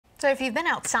So if you've been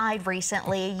outside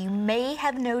recently, you may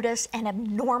have noticed an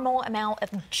abnormal amount of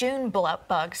June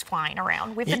bugs flying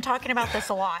around. We've been talking about this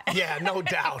a lot. Yeah, no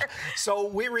doubt. So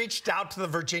we reached out to the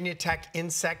Virginia Tech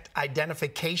Insect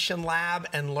Identification Lab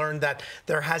and learned that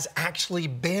there has actually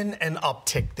been an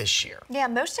uptick this year. Yeah,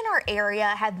 most in our area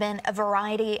have been a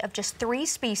variety of just 3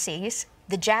 species: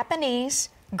 the Japanese,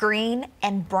 green,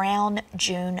 and brown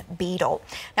June beetle.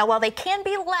 Now, while they can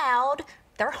be loud,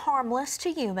 they're harmless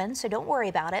to humans, so don't worry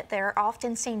about it. They're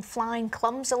often seen flying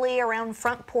clumsily around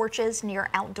front porches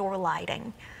near outdoor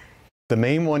lighting. The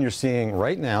main one you're seeing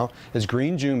right now is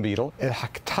green June beetle. It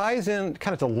ties in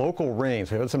kind of to local rain.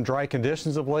 So we had some dry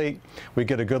conditions of late. We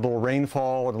get a good little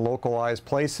rainfall in localized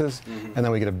places, and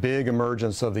then we get a big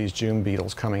emergence of these June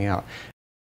beetles coming out.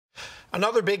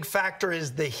 Another big factor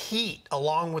is the heat,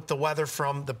 along with the weather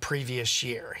from the previous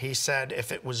year. He said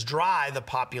if it was dry, the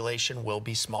population will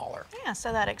be smaller. Yeah,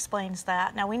 so that explains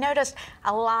that. Now, we noticed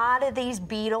a lot of these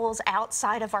beetles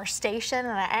outside of our station,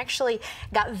 and I actually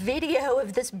got video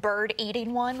of this bird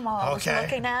eating one while I was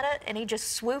looking at it, and he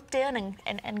just swooped in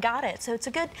and got it. So it's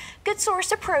a good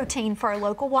source of protein for our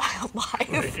local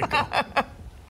wildlife.